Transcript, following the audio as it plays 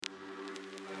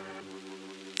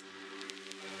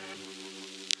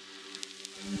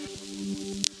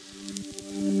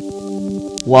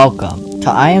Welcome to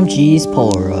iMG's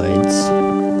Polaroids.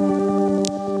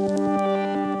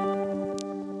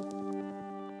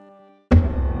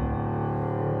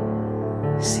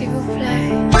 S'il vous plaît.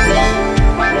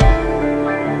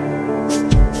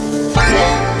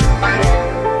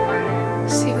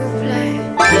 S'il vous plaît.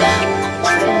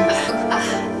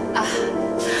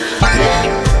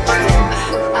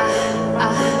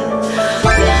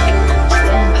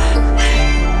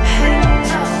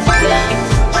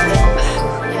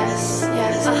 Yes,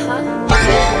 yes,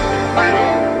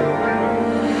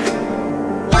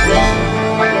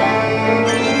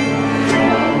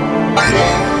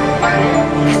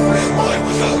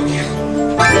 Without you,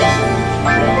 am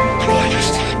I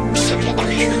just a simple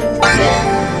creature? An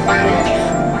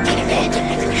amalgam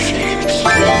of your shapes.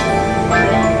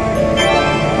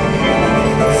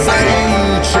 Say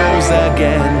you chose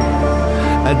again,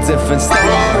 a different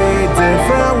story,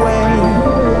 different way.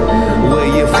 Will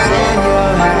you find your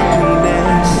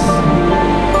happiness?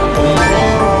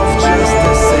 More of just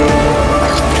the same.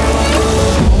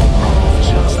 More of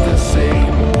just the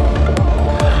same.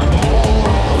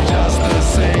 More of just the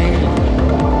same.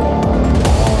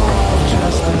 More of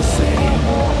just the same.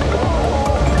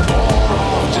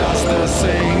 More of just the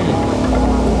same. More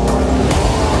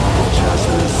of just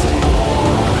the same.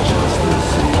 Just the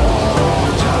same.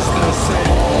 Just the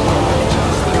same.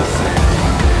 Just the same.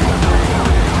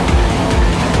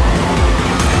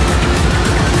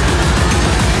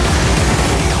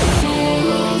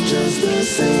 Just the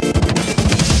same.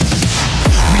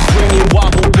 We bring it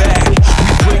wobble back. We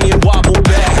bring it wobble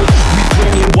back. We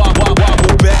bring it wobble back,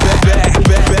 back.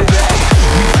 We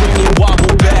bring it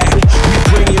wobble back. We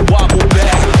bring it wobble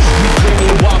back. We bring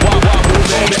it wobble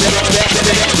back.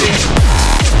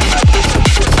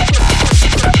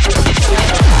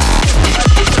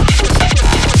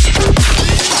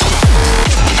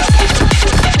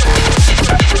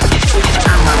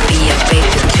 I'ma be a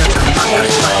baby till the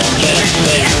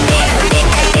motherfucking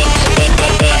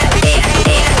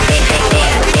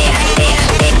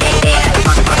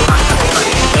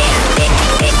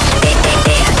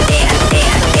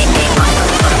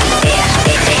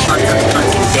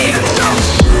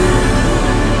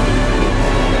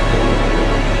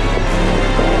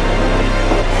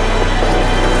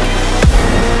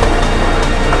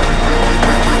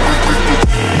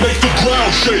Make the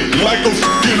ground shake like a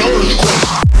fucking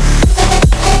earthquake.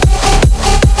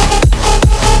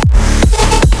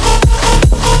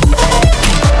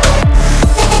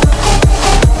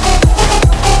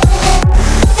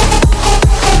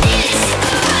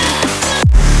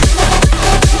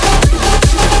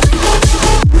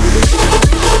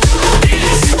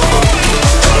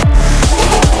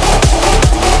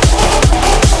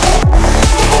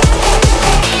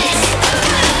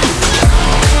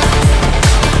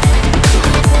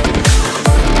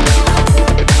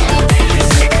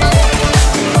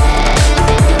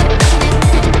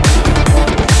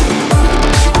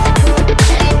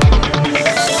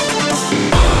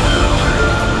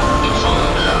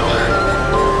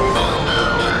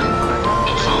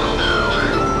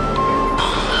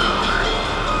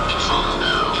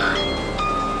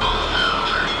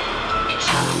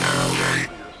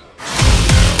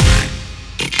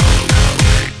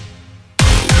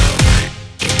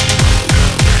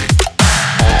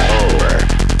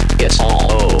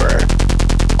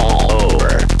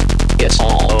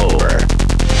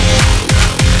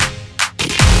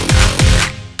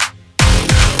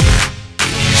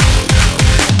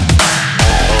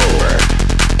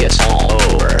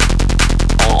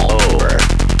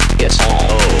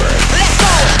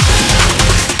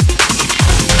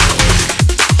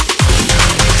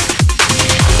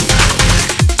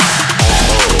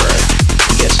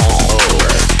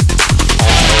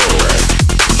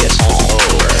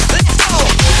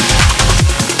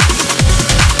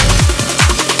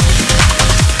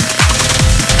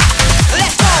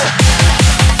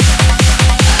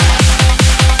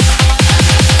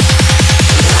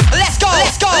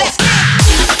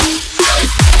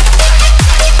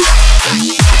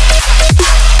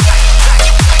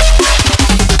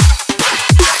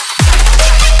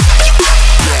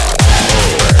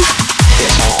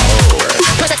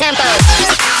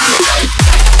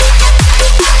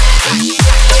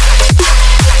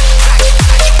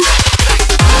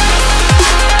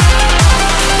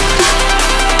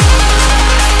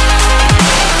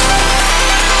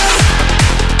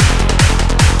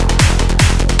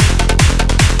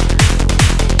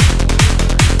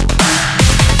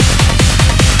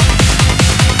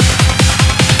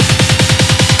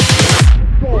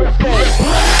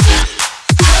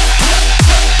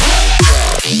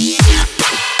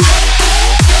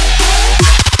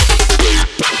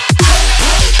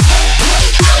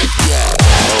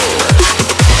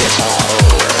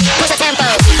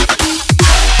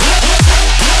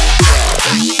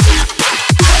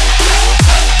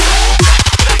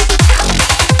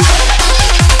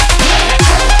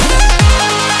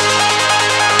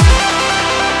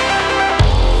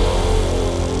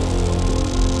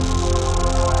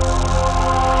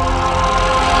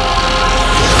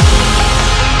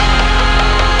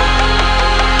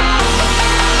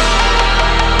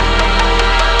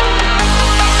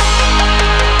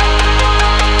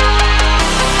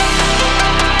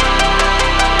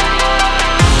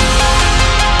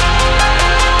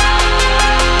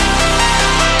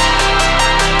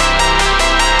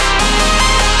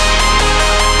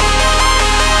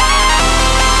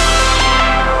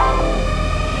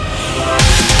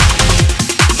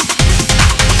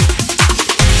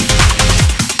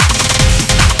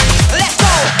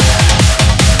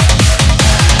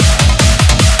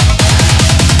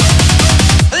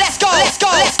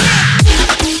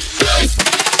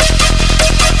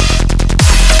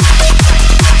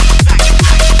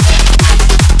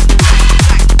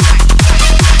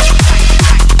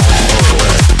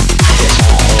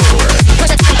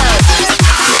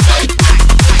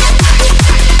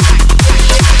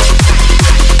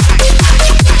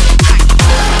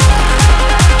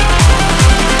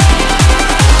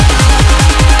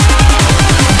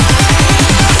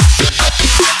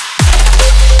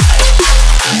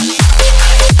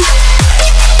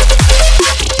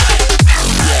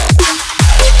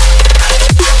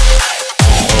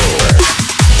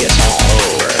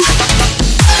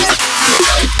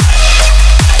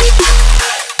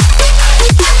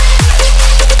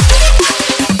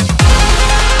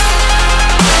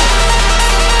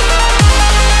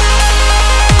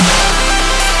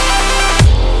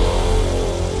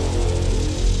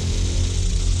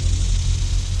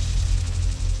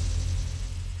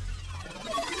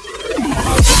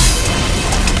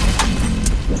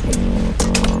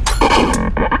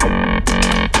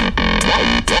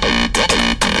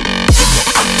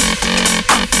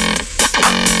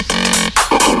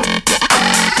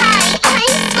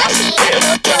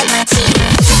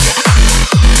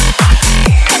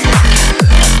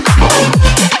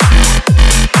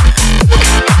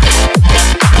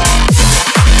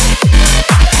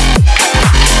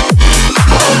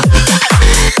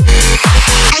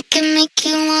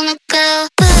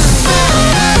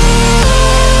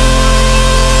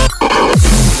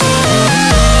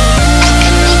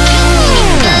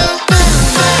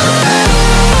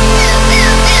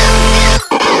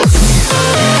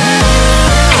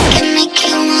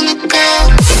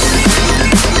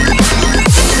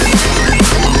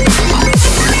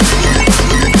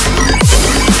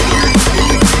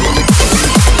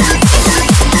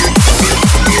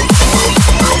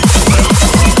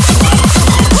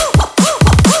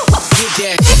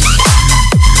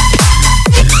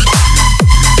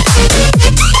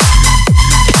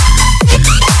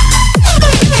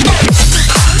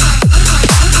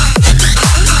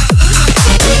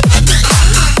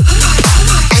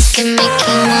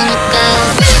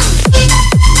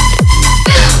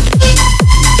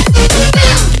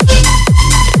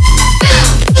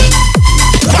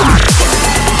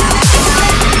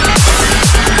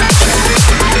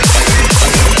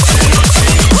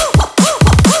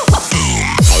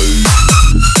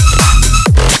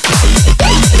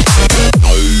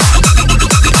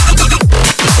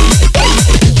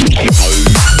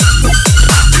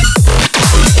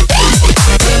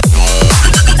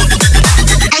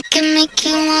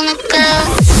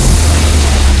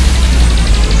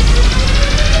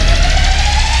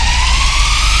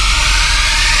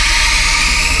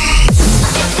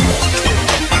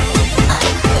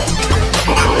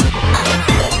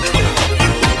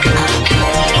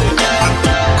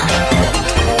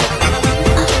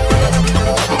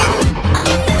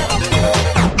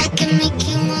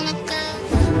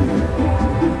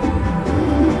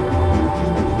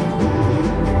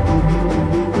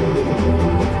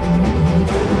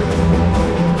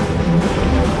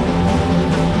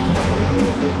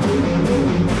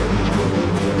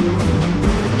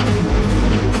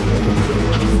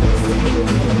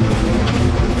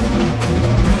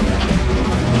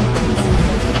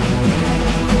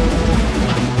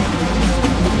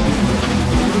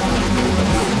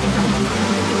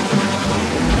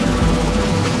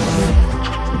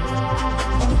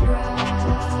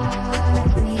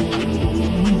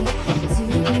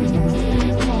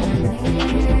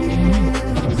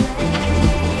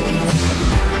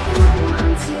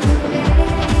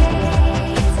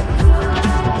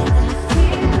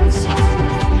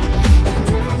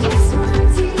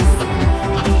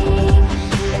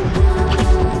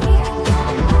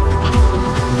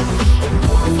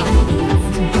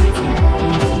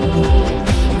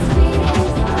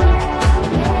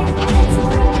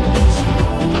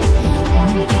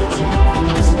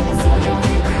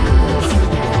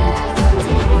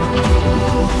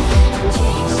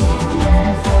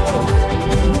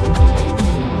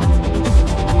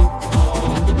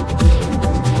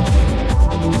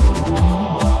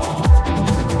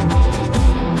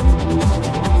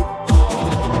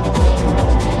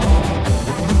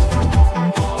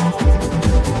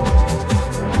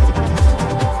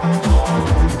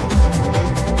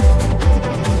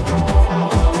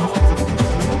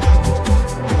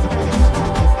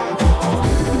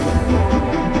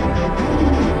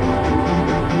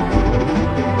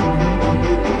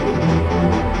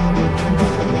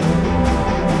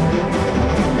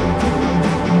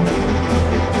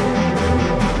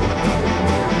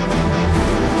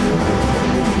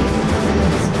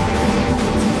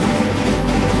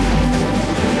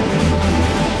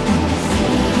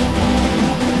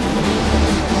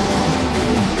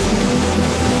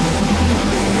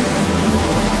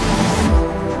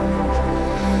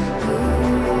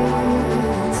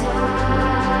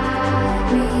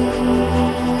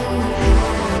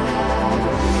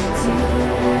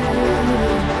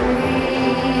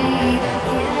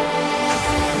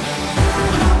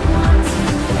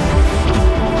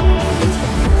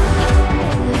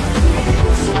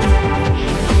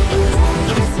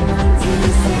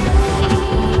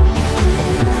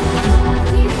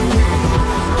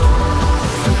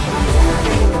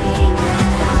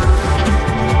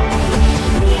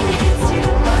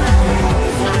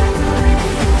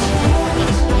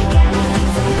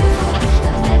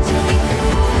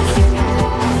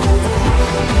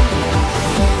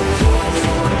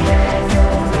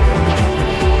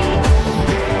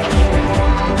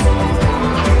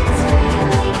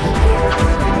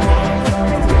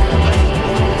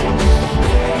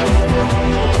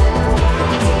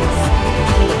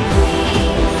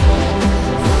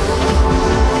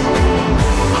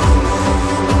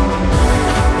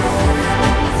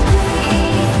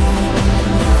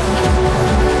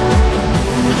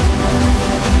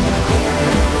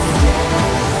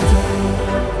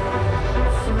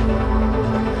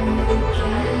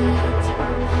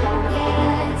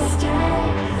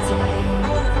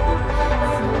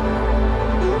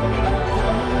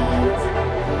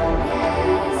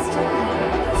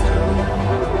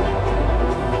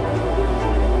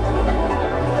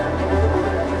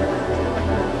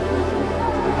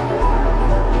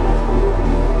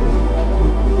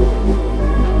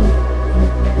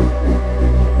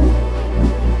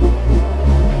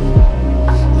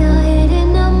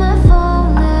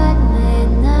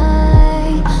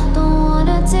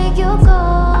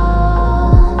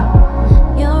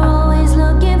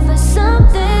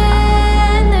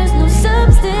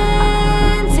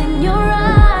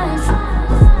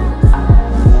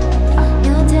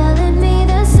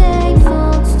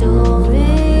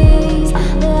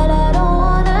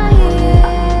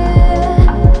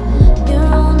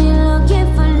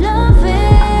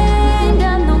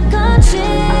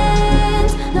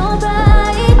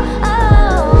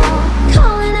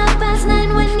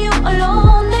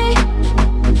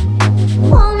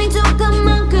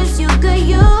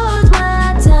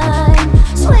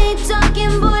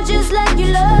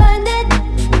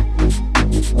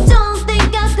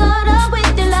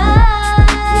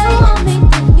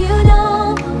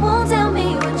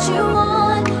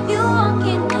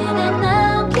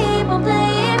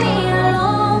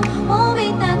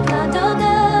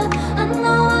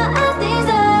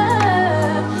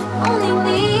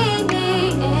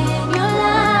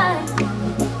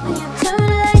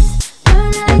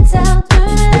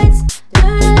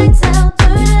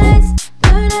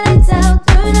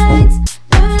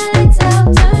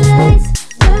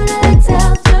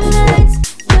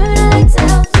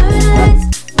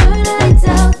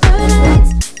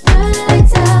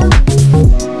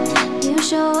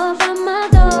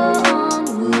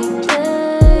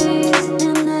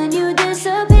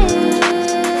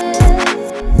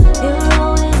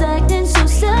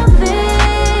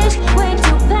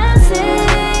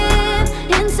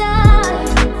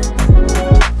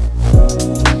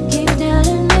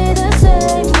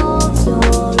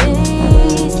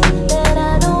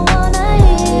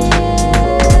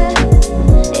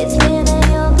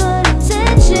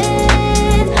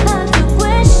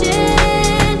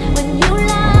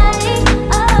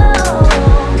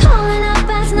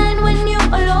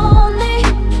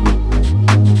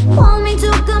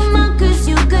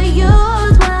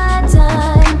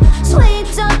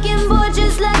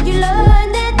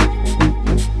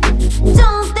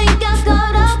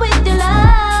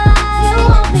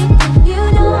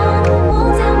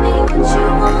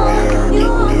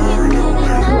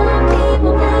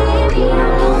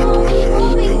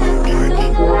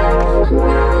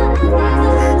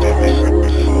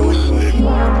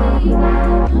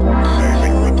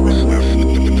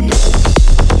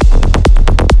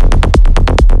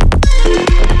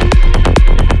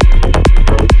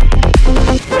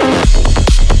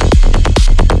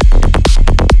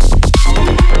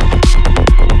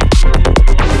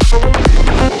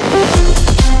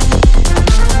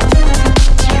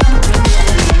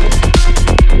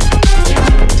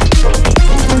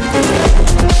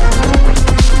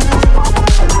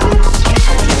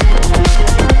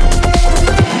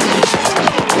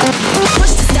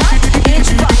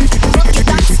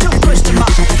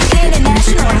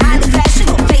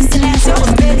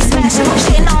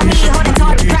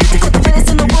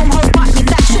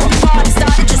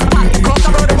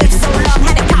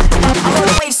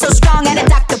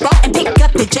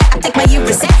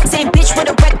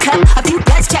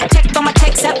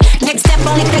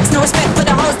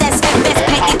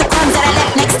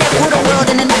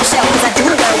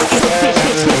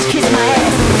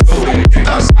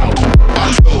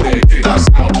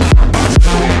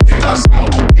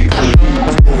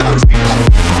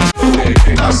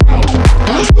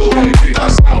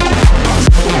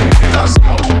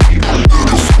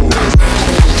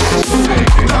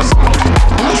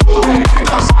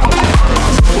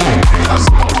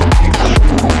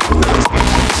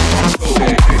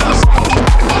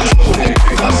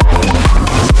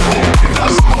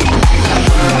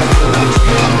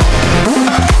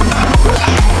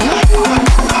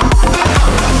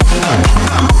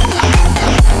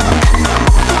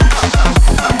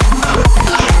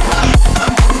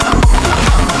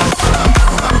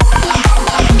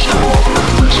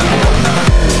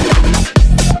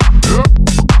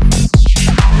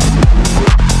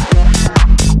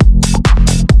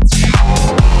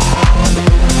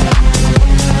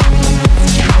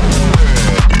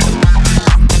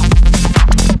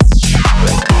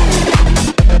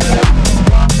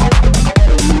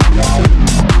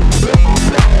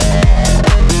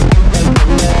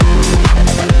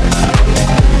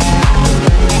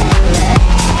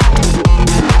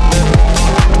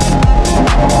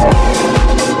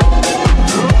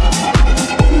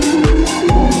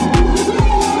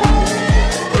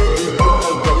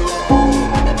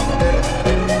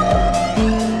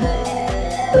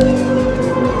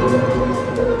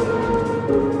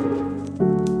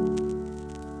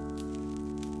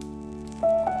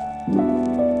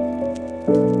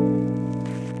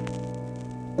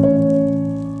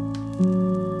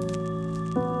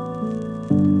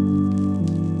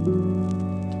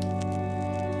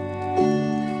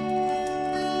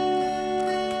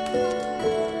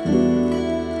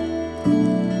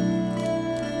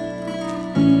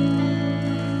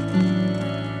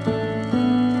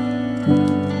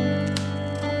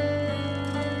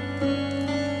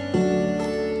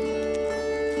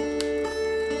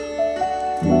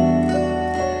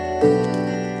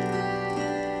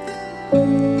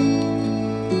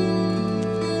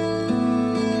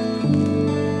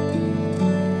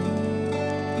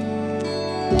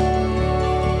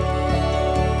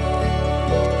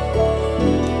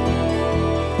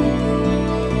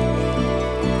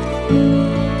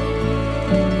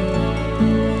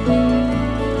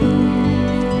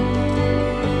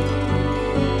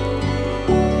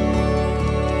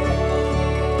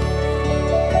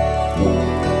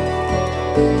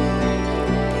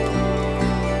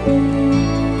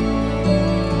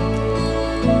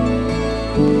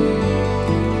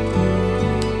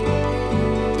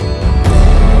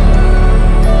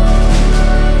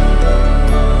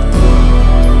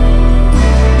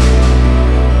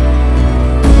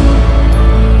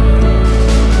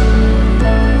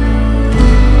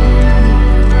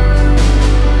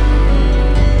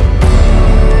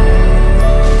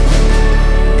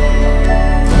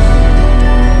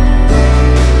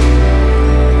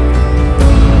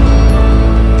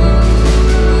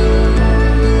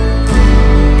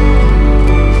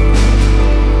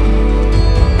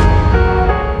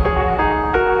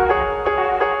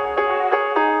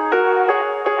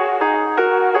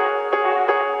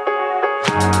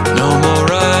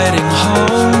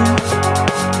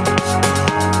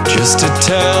 just to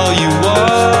tell you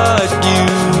what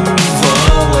you've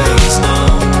always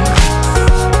known,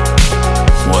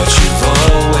 what you've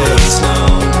always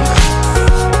known.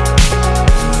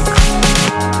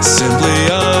 Simply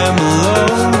I'm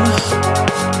alone,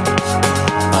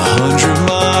 100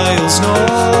 miles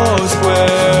north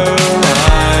where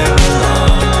I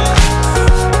belong,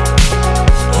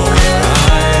 or where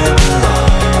I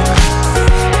belong.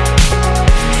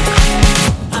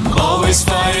 I'm always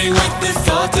fighting with the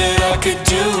thought that I could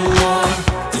do more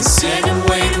than sit and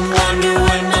wait and wonder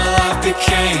when my life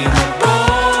became a bore.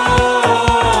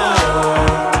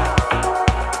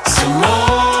 Some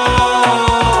more.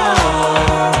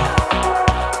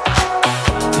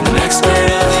 An expert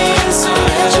on the inside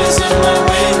edges of my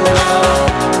window.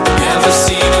 Never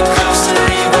seen a coaster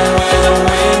even where the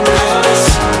wind goes.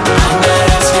 I'm not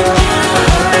asking you to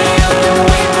hurry up and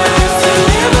wait, but if you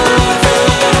live a life of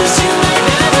letters, you might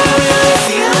never really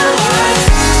feel alive.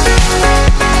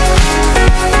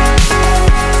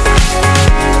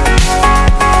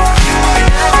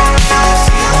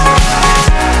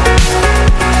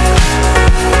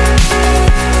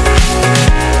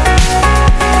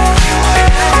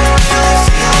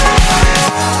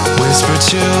 Whisper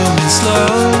to me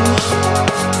slow,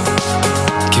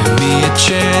 give me a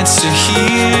chance to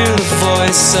hear the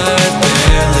voice I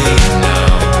barely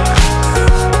know,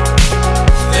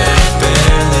 that I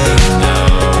barely know.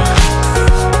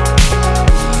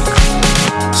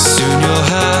 Soon you'll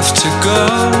have to go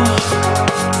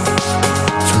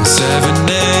from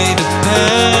 7A to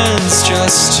Pens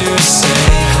just to say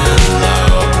hello,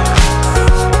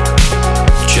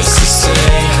 just to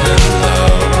say hello.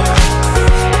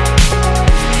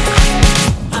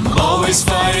 I'm always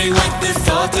fighting with the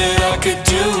thought that I could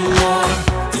do more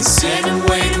than sit and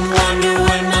wait and wonder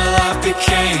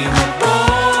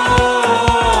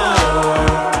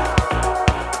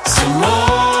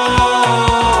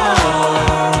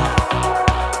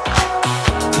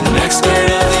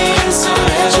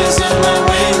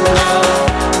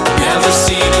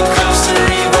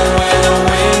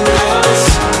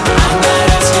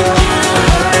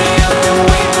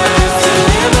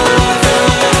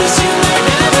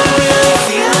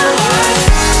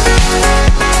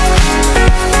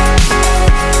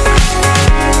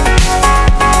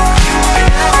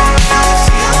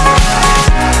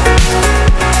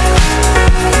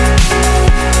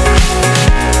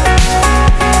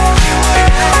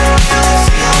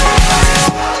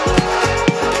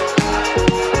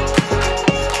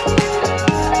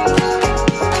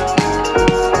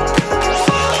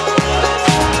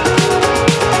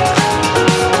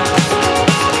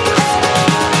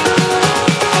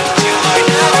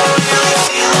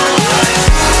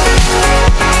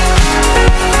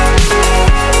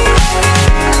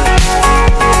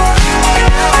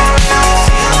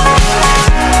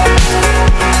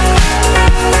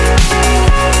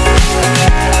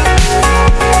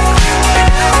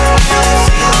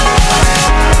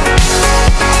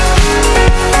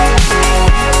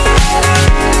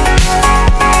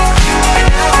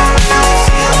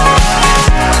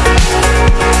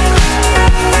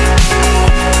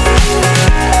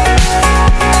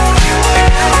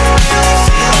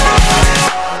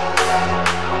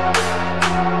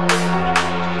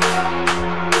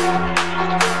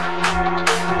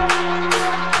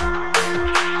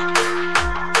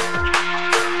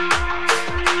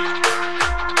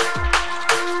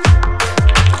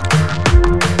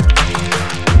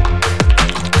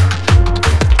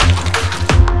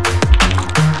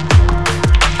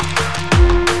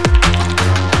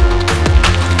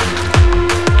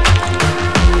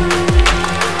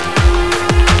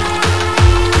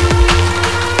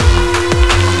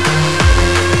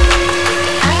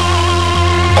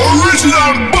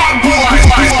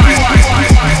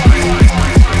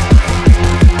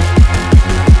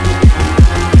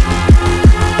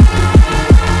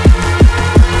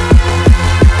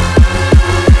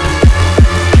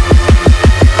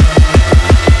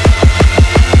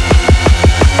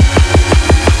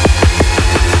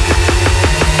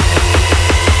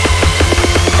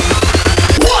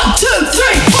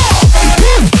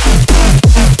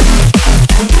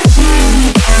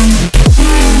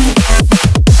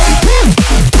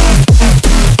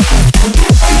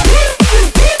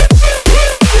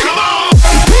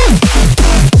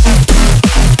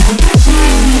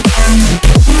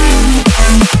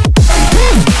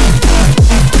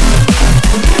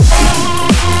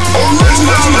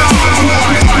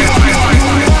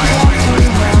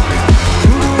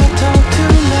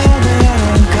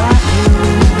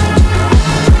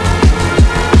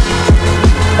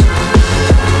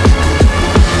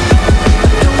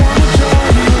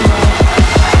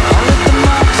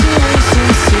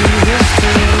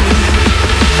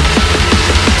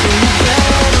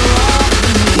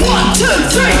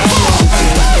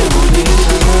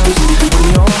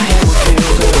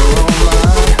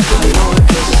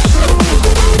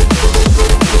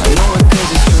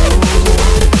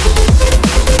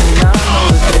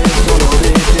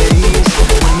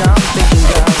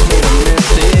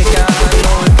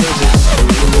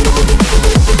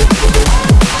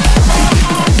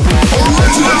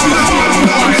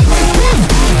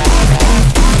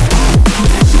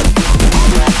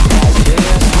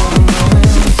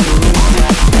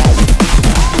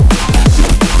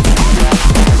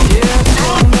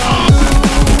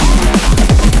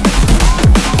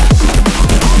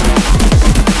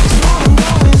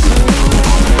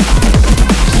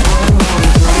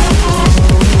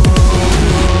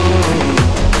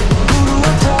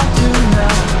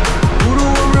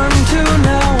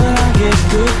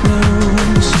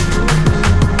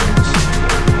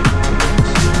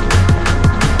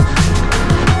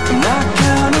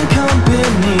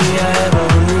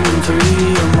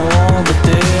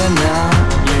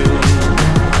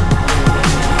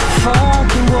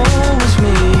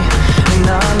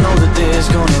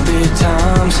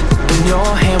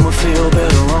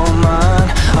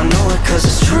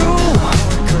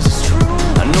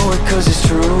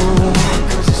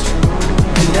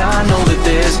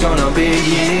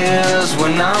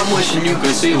wishing you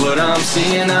could see what I'm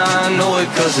seeing. I know it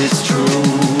cause it's true.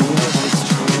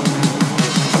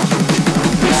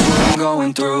 It's what I'm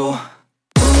going through.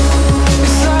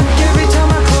 It's like every time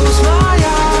I close my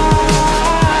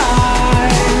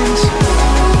eyes,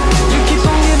 you keep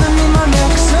on giving me my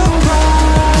next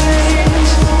surprise.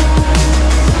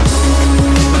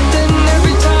 But then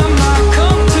every time I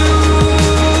come to,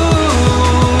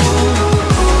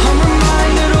 I'm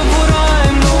reminded of what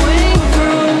I'm going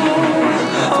through.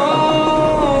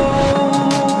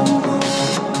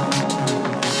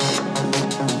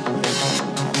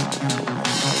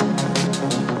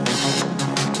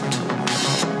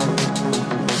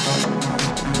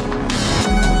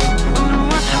 Who do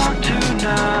I talk to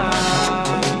now?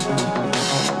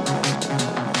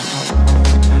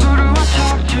 Who do I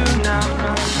talk to now?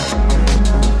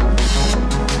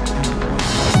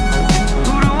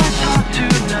 Who do I talk to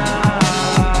now?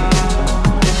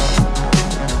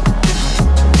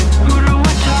 Who do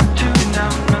I talk to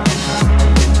now?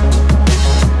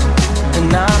 And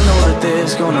I know that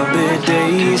there's gonna be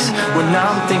days when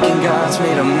I'm thinking God's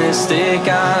made a mistake.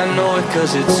 I know it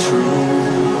cause it's true.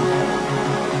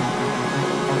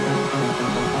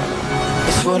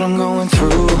 It's what I'm going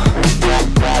through.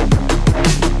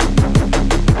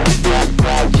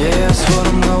 Yeah, it's what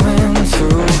I'm going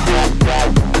through.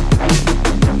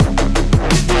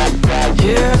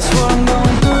 Yeah, it's what I'm going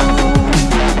through.